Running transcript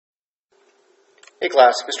Hey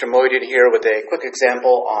class, Mr. Moydin here with a quick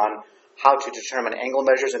example on how to determine angle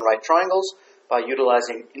measures in right triangles by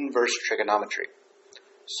utilizing inverse trigonometry.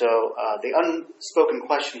 So the unspoken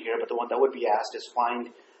question here, but the one that would be asked, is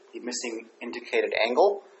find the missing indicated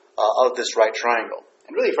angle of this right triangle.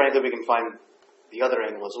 And really, frankly, we can find the other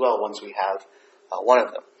angle as well once we have one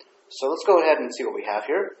of them. So let's go ahead and see what we have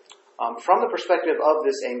here. From the perspective of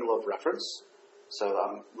this angle of reference, so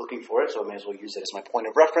I'm looking for it, so I may as well use it as my point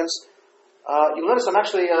of reference. You'll notice I'm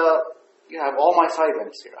actually, have all my side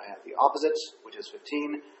lengths here. I have the opposite, which is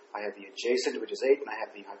 15, I have the adjacent, which is 8, and I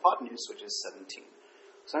have the hypotenuse, which is 17.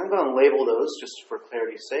 So I'm going to label those just for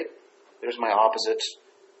clarity's sake. There's my opposite,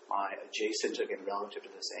 my adjacent, again, relative to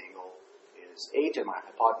this angle, is 8, and my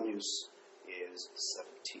hypotenuse is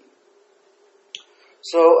 17.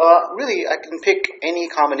 So really, I can pick any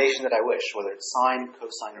combination that I wish, whether it's sine,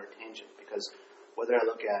 cosine, or tangent, because whether I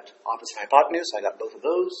look at opposite hypotenuse, I got both of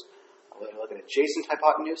those. If I look at adjacent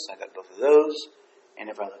hypotenuse, I got both of those. And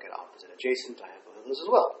if I look at opposite adjacent, I have both of those as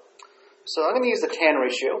well. So I'm going to use the tan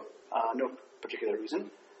ratio, no particular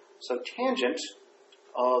reason. So tangent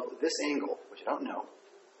of this angle, which I don't know,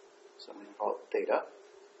 so I'm going to call it theta,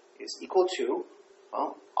 is equal to,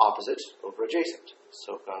 well, opposite over adjacent,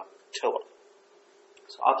 so TOA.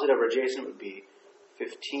 So opposite over adjacent would be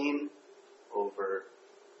 15 over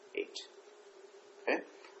 8. Okay?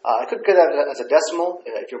 I could get that as a decimal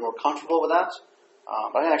if you're more comfortable with that. But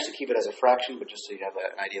I'm going to actually keep it as a fraction, but just so you have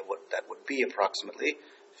an idea of what that would be approximately.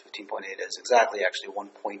 15.8 is exactly actually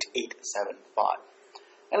 1.875.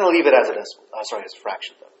 And I'll leave it as a decimal, as a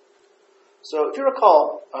fraction though. So if you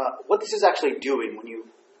recall, what this is actually doing when you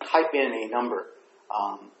type in a number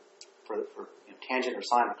for tangent or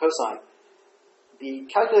sine or cosine, the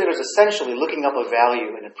calculator is essentially looking up a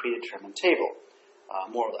value in a predetermined table,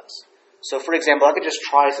 more or less. So, for example, I could just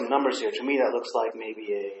try some numbers here. To me, that looks like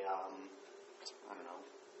maybe a,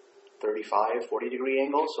 35, 40 degree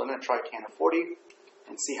angle. So I'm going to try tan of 40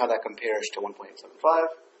 and see how that compares to 1.875.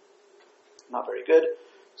 Not very good.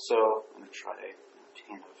 So I'm going to try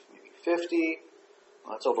tan of maybe 50.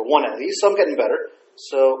 Well, that's over 1 at least, so I'm getting better.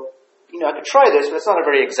 So, I could try this, but it's not a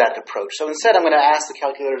very exact approach. So instead, I'm going to ask the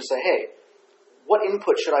calculator to say, hey, what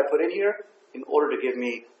input should I put in here in order to give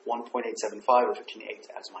me 1.875 or 15/8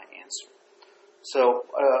 as my answer? So,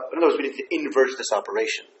 in other words, we need to invert this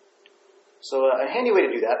operation. So a handy way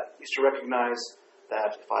to do that is to recognize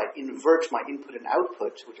that if I invert my input and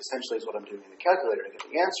output, which essentially is what I'm doing in the calculator to get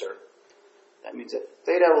the answer, that means that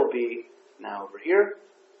theta will be now over here.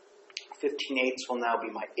 15/8 will now be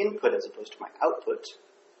my input as opposed to my output.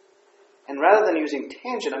 And rather than using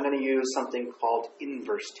tangent, I'm going to use something called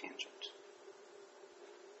inverse tangent.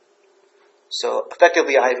 So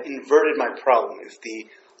effectively, I've inverted my problem. If the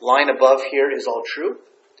line above here is all true,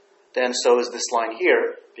 then so is this line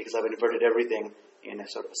here, because I've inverted everything in a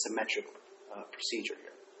sort of a symmetric procedure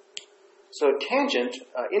here. So tangent,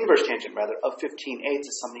 inverse tangent rather, of 15/8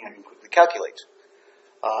 is something I can quickly calculate.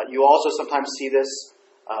 You also sometimes see this,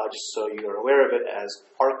 just so you're aware of it, as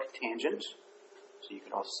arctangent. So you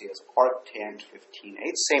can also see it as arctan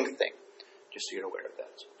 15/8, same thing, just so you're aware of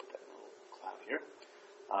that. So I'll put that in a little cloud here.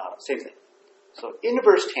 Same thing. So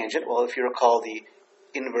inverse tangent, well, if you recall, the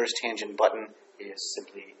inverse tangent button is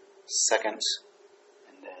simply secant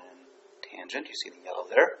and then tangent. You see the yellow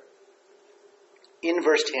there.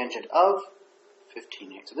 Inverse tangent of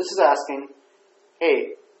 15/8. So this is asking,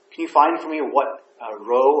 hey, can you find for me what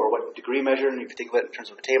row or what degree measure, and if you think of it in terms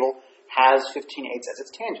of a table, has 15/8 as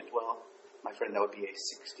its tangent? Well, my friend, that would be a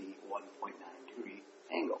 61.9 degree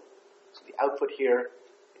angle. So the output here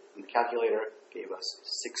in the calculator gave us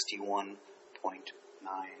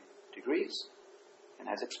 61.9 degrees. And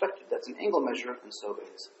as expected, that's an angle measure, and so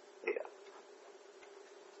is theta.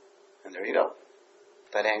 And there you go.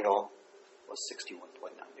 That angle was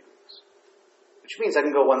 61.9 degrees. Which means I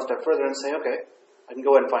can go one step further and say, okay, I can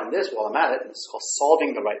go ahead and find this while I'm at it, and it's called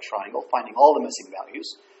solving the right triangle, finding all the missing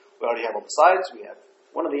values. We already have all the sides, we have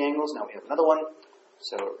one of the angles, now we have another one.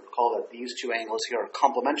 So recall that these two angles here are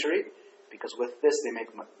complementary, because with this they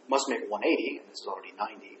must make 180, and this is already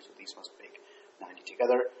 90, so these must make 90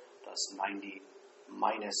 together, thus 90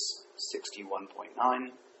 minus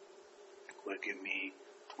 61.9 would give me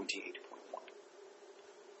 28.1.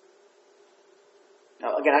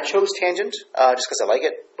 Now, again, I chose tangent just because I like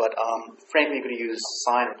it, but frankly, you could use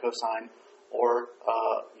sine or cosine or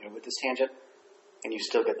with this tangent, and you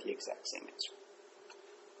still get the exact same answer.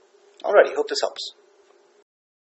 Alrighty, hope this helps.